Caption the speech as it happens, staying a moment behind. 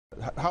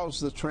how's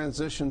the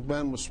transition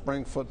been with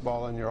spring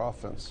football in your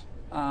offense?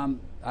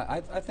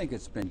 I think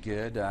it's been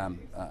good.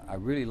 I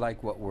really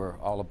like what we're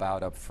all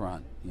about up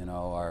front. You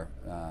know,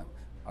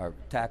 our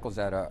tackles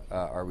that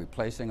are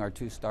replacing our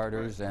two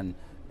starters and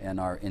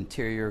our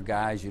interior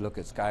guys. You look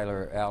at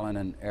Skylar Allen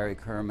and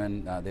Eric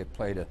Herman. They've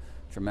played a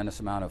tremendous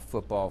amount of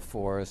football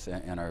for us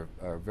and are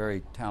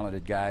very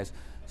talented guys.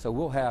 So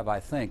we'll have,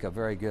 I think, a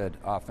very good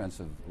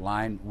offensive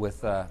line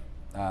with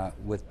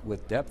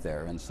depth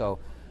there. And so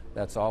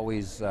that's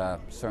always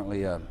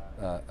certainly a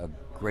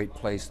great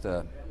place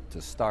to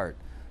start.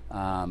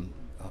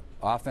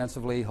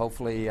 Offensively,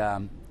 hopefully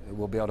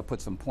we'll be able to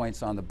put some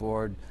points on the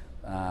board.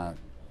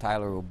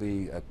 Tyler will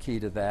be a key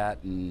to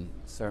that, and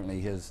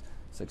certainly his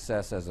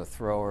success as a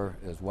thrower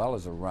as well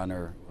as a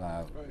runner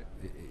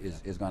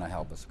is going to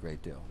help us a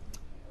great deal.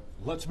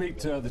 Let's meet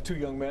the two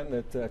young men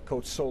that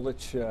Coach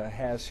Solich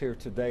has here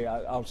today.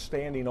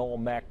 Outstanding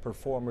all-MAC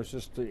performers,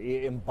 just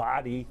to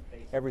embody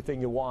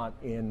everything you want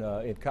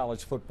in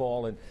college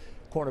football. And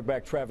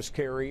cornerback Travis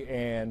Carrie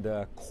and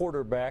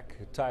quarterback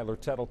Tyler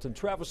Tettleton.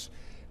 Travis,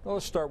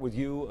 let's start with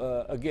you.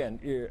 Again,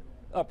 you're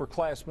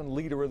upperclassman,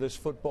 leader of this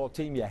football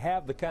team. You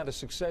have the kind of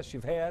success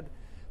you've had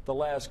the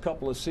last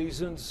couple of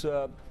seasons.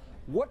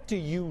 What do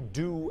you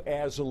do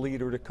as a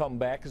leader to come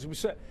back? As we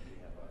said,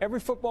 every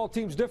football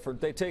team's different.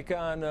 They take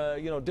on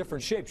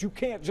different shapes. You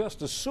can't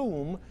just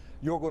assume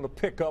you're going to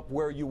pick up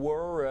where you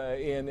were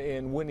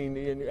in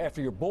winning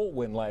after your bowl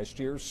win last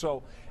year.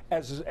 So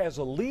as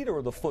a leader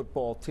of the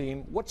football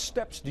team, what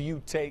steps do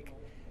you take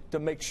to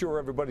make sure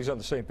everybody's on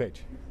the same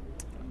page?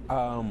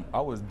 I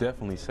would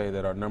definitely say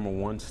that our number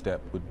one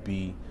step would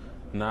be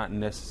not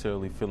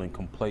necessarily feeling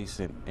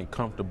complacent and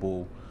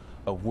comfortable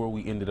of where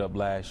we ended up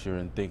last year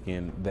and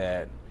thinking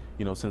that,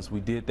 since we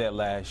did that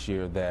last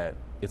year, that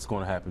it's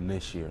going to happen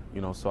this year.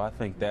 So I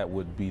think that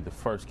would be the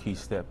first key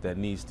step that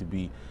needs to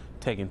be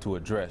taken to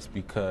address,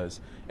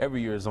 because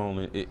every year is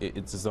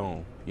it's its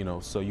own,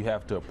 so you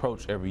have to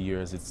approach every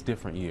year as it's a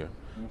different year.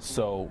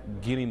 So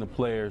getting the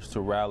players to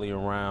rally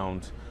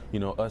around,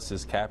 us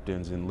as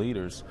captains and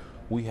leaders,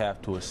 we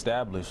have to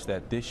establish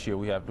that this year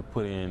we have to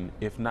put in,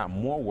 if not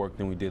more work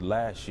than we did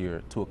last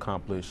year, to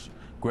accomplish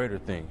greater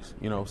things.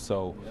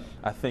 So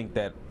I think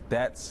that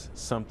that's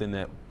something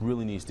that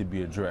really needs to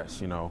be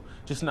addressed.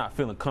 Just not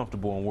feeling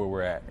comfortable on where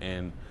we're at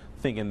and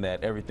thinking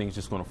that everything's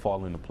just going to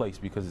fall into place,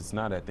 because it's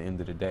not at the end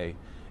of the day,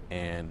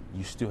 and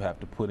you still have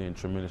to put in a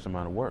tremendous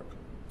amount of work.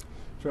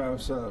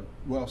 Travis,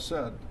 well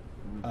said.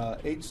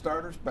 8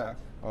 starters back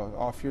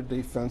off your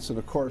defense, and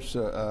of course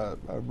a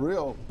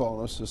real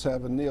bonus is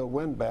having Neil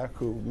Wynn back,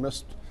 who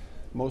missed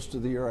most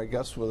of the year, I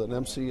guess, with an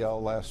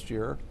MCL last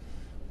year.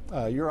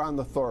 You're on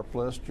the Thorpe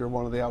list. You're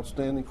one of the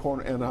outstanding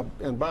corner.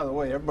 And by the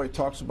way, everybody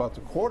talks about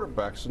the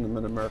quarterbacks in the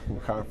Mid-American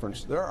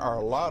Conference. There are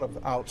a lot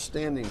of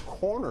outstanding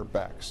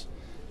cornerbacks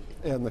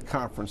in the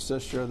conference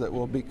this year that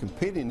will be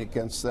competing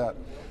against that.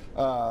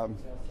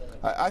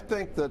 I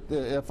think that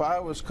if I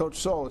was Coach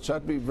Solich,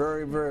 I'd be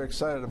very, very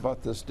excited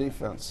about this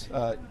defense.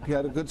 You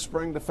had a good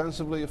spring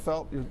defensively, you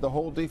felt, the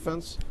whole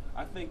defense?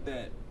 I think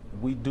that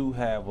we do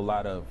have a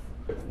lot of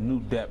new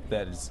depth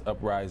that is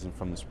uprising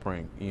from the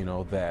spring,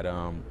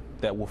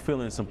 that will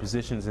fill in some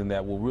positions and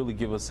that will really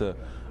give us a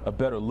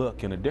better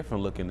look and a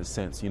different look in a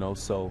sense,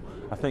 So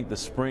I think the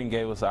spring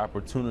gave us an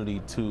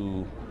opportunity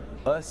to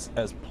us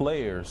as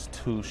players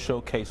to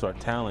showcase our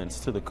talents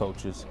to the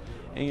coaches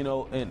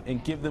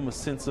and give them a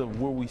sense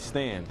of where we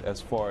stand as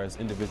far as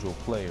individual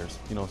players.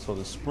 So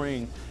the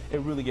spring, it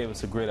really gave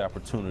us a great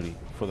opportunity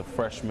for the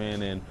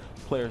freshmen and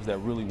players that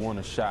really want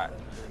a shot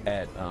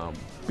at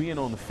being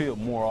on the field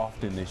more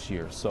often this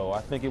year. So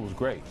I think it was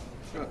great.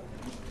 Good.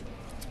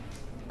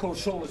 Coach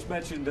Solich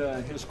mentioned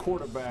his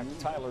quarterback,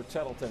 Tyler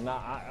Tettleton.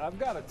 Now, I've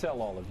got to tell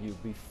all of you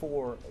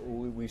before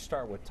we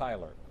start with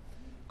Tyler.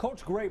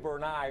 Coach Graber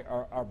and I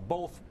are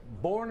both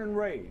born and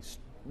raised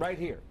right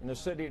here in the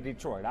city of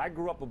Detroit. I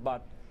grew up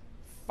about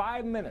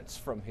 5 minutes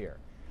from here.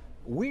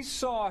 We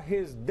saw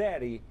his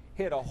daddy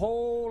hit a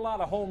whole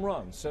lot of home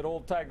runs at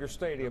Old Tiger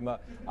Stadium.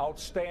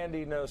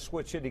 Outstanding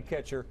switch hitting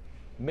catcher,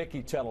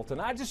 Mickey Tettleton.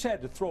 I just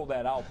had to throw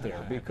that out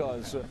there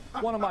because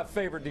one of my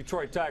favorite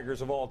Detroit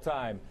Tigers of all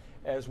time,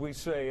 as we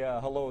say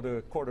hello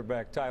to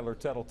quarterback Tyler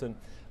Tettleton.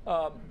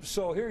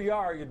 So here you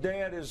are. Your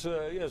dad is,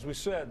 as we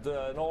said,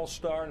 an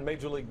all-star in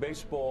Major League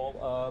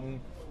Baseball.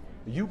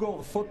 You go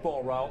the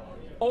football route,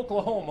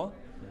 Oklahoma.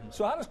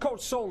 So how does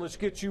Coach Solich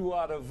get you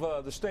out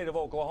of the state of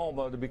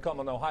Oklahoma to become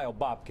an Ohio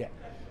Bobcat?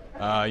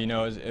 It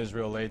was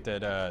real late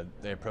that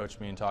they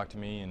approached me and talked to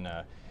me, and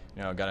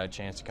got a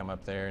chance to come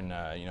up there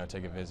and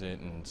take a visit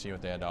and see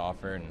what they had to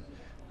offer, and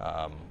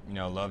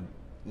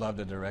loved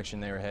the direction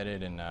they were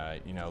headed, and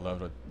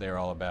loved what they were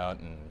all about,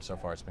 and so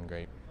far it's been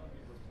great.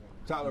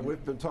 Tyler,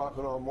 we've been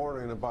talking all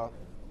morning about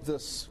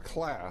this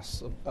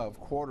class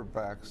of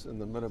quarterbacks in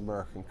the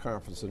Mid-American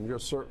Conference, and you're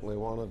certainly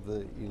one of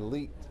the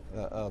elite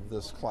of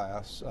this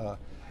class.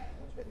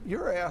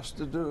 You're asked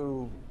to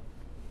do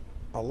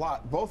a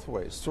lot both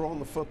ways, throwing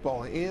the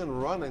football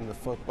and running the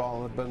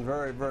football, and have been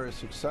very, very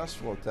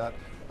successful at that.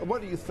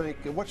 what do you think?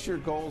 What's your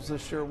goals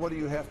this year? What do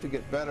you have to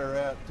get better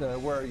at?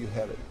 Where are you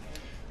headed?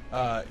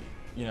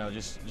 You know,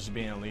 just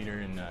being a leader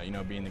and you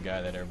know, being the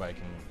guy that everybody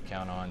can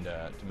count on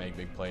to make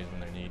big plays when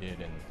they're needed,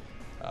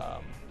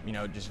 and you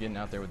know, just getting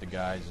out there with the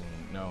guys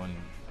and knowing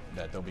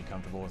that they'll be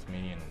comfortable with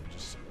me, and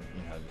just,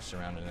 you know, just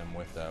surrounding them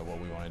with what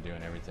we want to do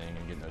and everything,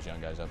 and getting those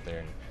young guys up there.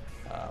 And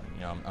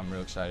you know, I'm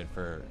real excited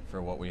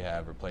for what we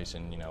have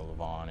replacing, you know,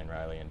 Levon and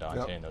Riley and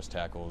Dante and those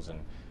tackles, and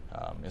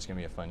it's going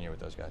to be a fun year with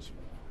those guys.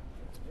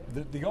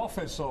 The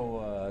offense,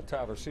 though,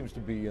 Tyler, seems to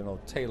be, you know,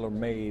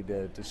 tailor-made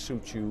to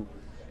suit you.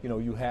 You know,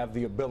 you have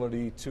the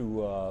ability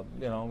to,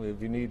 you know,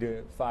 if you need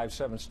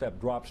 5-7 step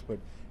drops, but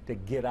to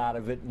get out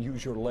of it and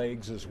use your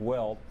legs as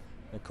well.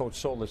 And Coach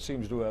Solich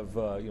seems to have,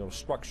 you know,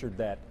 structured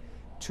that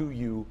to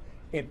you.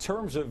 In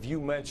terms of, you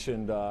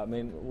mentioned, I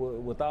mean,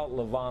 without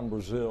Levon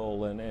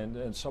Brazil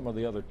and some of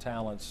the other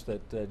talents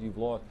that you've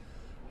lost,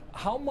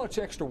 how much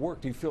extra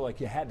work do you feel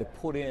like you had to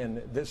put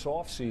in this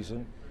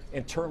offseason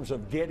in terms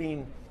of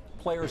getting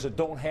players that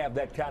don't have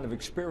that kind of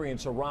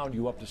experience around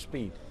you up to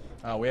speed?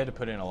 We had to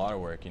put in a lot of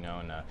work, you know,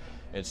 and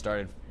it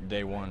started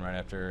day one right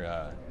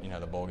after, you know,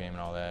 the bowl game and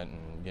all that,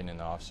 and getting in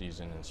the off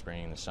season and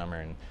spring and the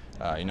summer,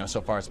 and you know, so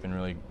far it's been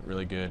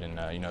really good, and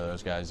you know,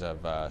 those guys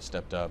have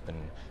stepped up,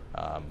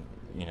 and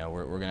you know,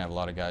 we're going to have a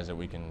lot of guys that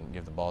we can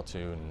give the ball to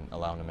and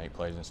allow them to make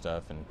plays and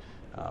stuff, and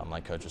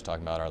like Coach was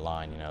talking about, our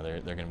line, you know,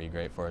 they're going to be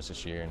great for us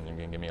this year, and they're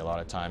going to give me a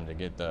lot of time to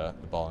get the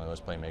ball into those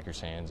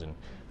playmakers' hands, and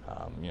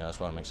you know, that's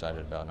what I'm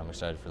excited about, and I'm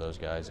excited for those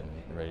guys and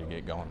ready to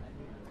get going.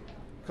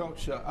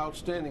 Coach,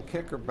 outstanding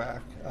kicker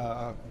back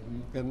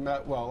in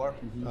Matt Weller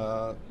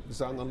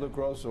is on the Luke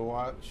Rosa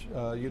watch.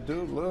 You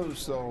do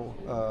lose,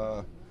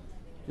 though,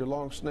 your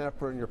long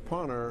snapper and your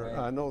punter.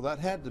 Right. I know that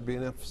had to be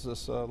an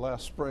emphasis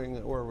last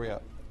spring. Where are we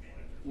at?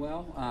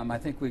 Well, I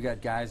think we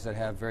got guys that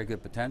have very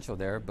good potential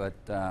there, but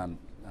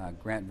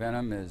Grant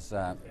Venom is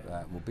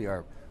will be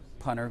our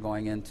punter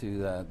going into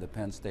the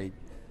Penn State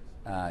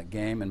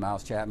game, and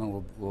Miles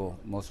Chapman will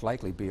most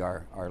likely be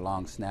our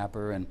long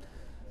snapper, and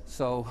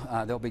so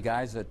there'll be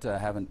guys that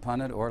haven't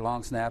punted or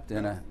long snapped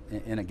in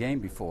a game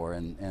before,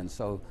 and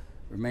so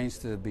remains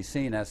to be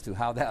seen as to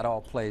how that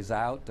all plays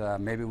out.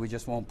 Maybe we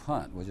just won't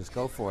punt. We'll just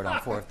go for it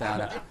on fourth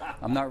down.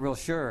 I'm not real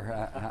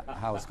sure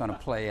how it's going to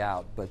play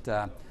out,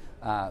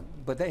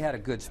 but they had a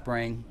good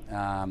spring.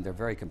 They're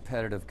very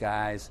competitive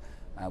guys.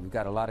 We've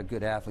got a lot of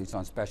good athletes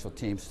on special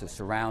teams to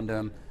surround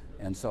them,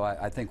 and so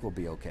I think we'll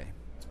be okay.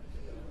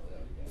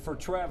 For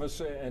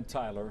Travis and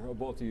Tyler,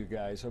 both of you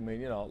guys, I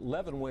mean, you know,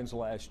 11 wins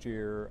last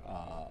year,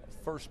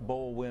 first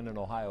bowl win in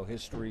Ohio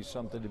history,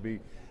 something to be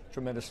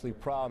tremendously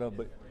proud of.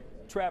 But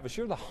Travis,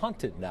 you're the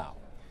hunted now.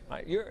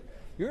 Right?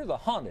 You're the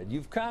hunted.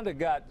 You've kind of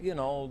got, you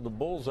know, the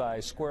bullseye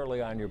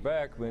squarely on your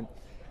back. I mean,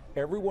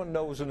 everyone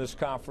knows in this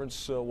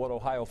conference what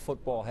Ohio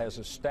football has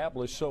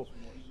established. So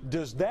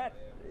does that,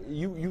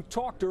 you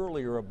talked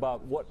earlier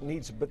about what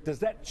needs, but does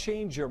that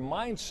change your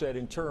mindset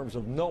in terms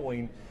of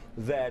knowing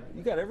that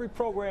you got every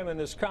program in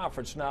this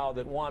conference now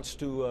that wants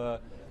to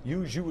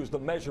use you as the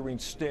measuring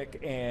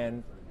stick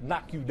and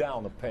knock you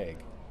down a peg?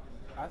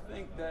 I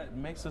think that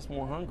makes us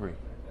more hungry.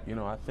 You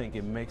know, I think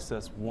it makes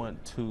us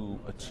want to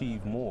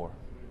achieve more,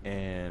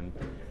 and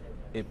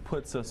it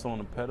puts us on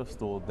a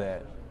pedestal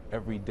that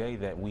every day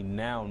that we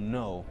now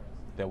know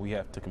that we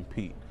have to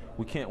compete.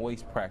 We can't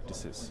waste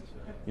practices.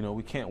 You know,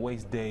 we can't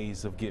waste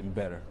days of getting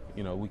better.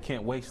 You know, we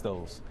can't waste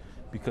those,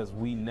 because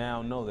we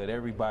now know that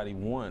everybody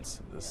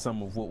wants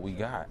some of what we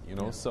got, you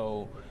know.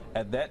 So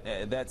at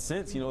that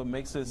sense, you know, it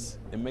makes us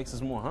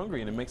more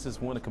hungry, and it makes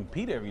us want to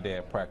compete every day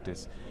at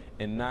practice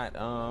and not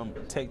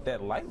take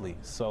that lightly.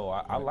 So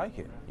I like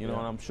it, you know,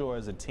 and I'm sure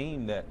as a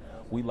team that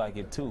we like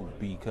it too,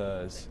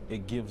 because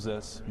it gives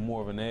us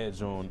more of an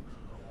edge on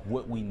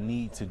what we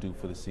need to do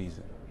for the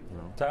season. You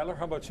know? Tyler,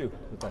 how about you?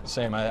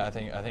 Same. I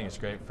think it's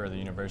great for the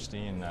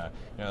university, and you know,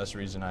 that's the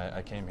reason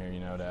I came here. You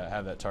know, to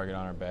have that target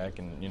on our back,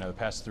 and you know, the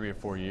past 3 or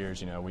 4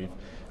 years, you know,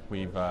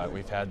 we've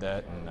had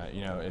that, and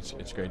you know,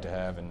 it's great to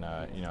have, and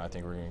you know, I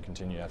think we're going to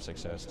continue to have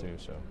success too.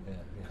 So,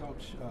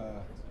 Coach,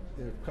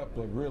 there are a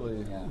couple of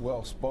really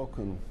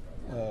well-spoken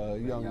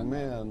young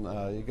men.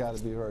 You got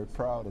to be very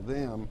proud of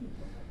them.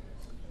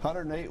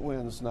 108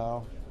 wins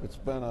now. It's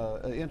been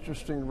an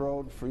interesting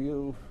road for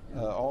you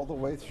all the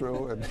way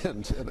through,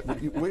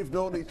 and we've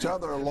known each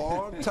other a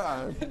long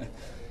time.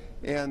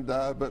 And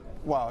but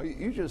wow,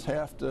 you just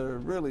have to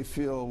really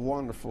feel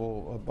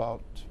wonderful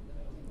about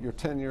your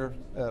tenure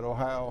at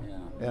Ohio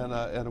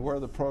and where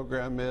the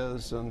program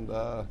is, and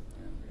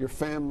your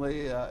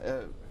family.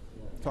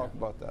 Talk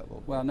about that a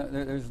little bit. Well, no,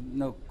 there's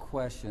no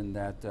question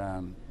that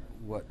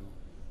what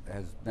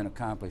has been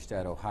accomplished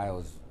at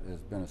Ohio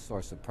has been a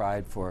source of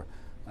pride for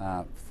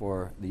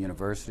the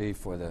university,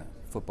 for the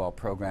football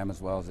program,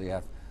 as well as the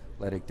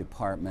athletic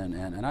department,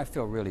 and I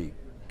feel really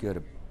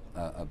good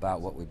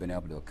about what we've been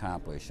able to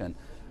accomplish. And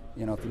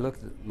you know, if you look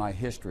at my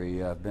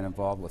history, I've been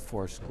involved with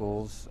 4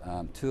 schools.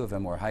 2 of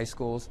them were high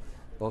schools.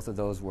 Both of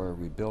those were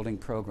rebuilding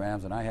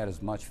programs, and I had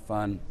as much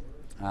fun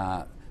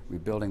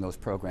rebuilding those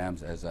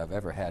programs as I've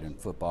ever had in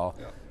football.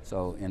 Yeah.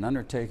 So in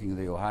undertaking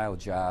the Ohio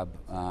job,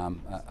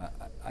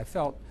 I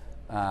felt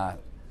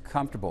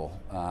comfortable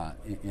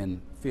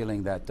in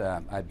feeling that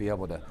I'd be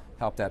able to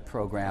help that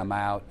program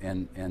out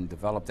and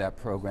develop that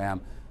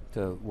program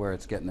to where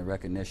it's getting the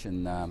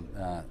recognition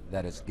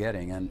that it's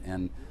getting.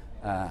 And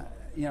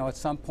you know, at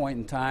some point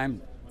in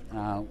time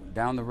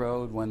down the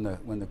road, when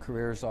the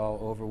career's all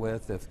over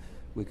with, if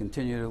we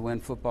continue to win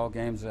football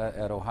games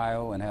at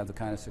Ohio and have the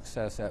kind of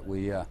success that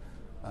we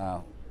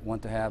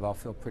want to have, I'll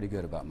feel pretty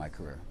good about my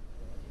career.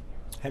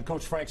 Head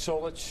coach Frank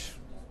Solich,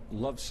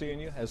 love seeing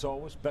you as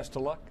always. Best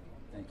of luck.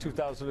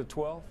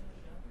 2012,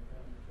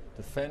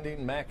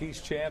 defending MAC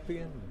East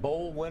champion,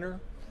 bowl winner,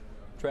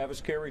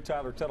 Travis Carrie,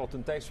 Tyler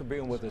Tettleton. Thanks for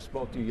being with us,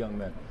 both of you young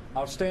men.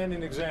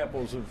 Outstanding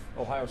examples of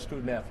Ohio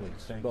student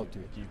athletes, both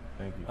of you.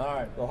 Thank you. All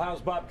right,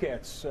 Ohio's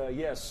Bobcats,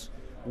 yes,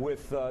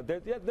 with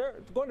they're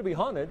going to be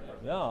hunted,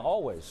 yeah,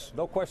 always,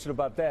 no question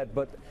about that.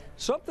 But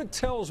something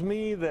tells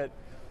me that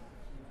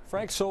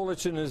Frank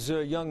Solich and his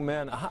young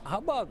men. How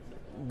about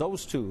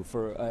those two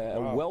for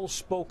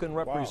well-spoken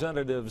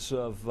representatives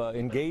of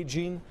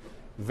engaging,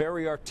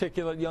 very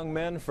articulate young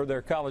men for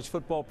their college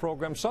football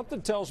program?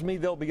 Something tells me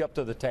they'll be up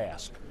to the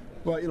task.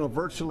 Well, you know,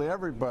 virtually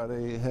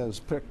everybody has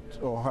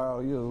picked Ohio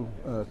U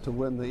to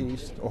win the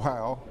East,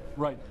 Ohio.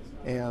 Right.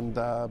 And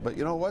but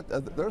you know what?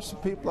 There's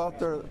some people out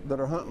there that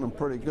are hunting them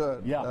pretty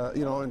good. Yeah.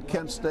 You know, in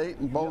Kent State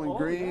and Bowling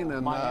Green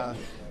and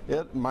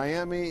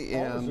Miami,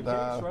 and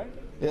right?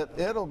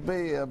 it'll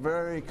be a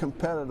very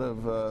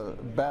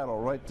competitive battle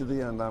right to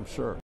the end, I'm sure.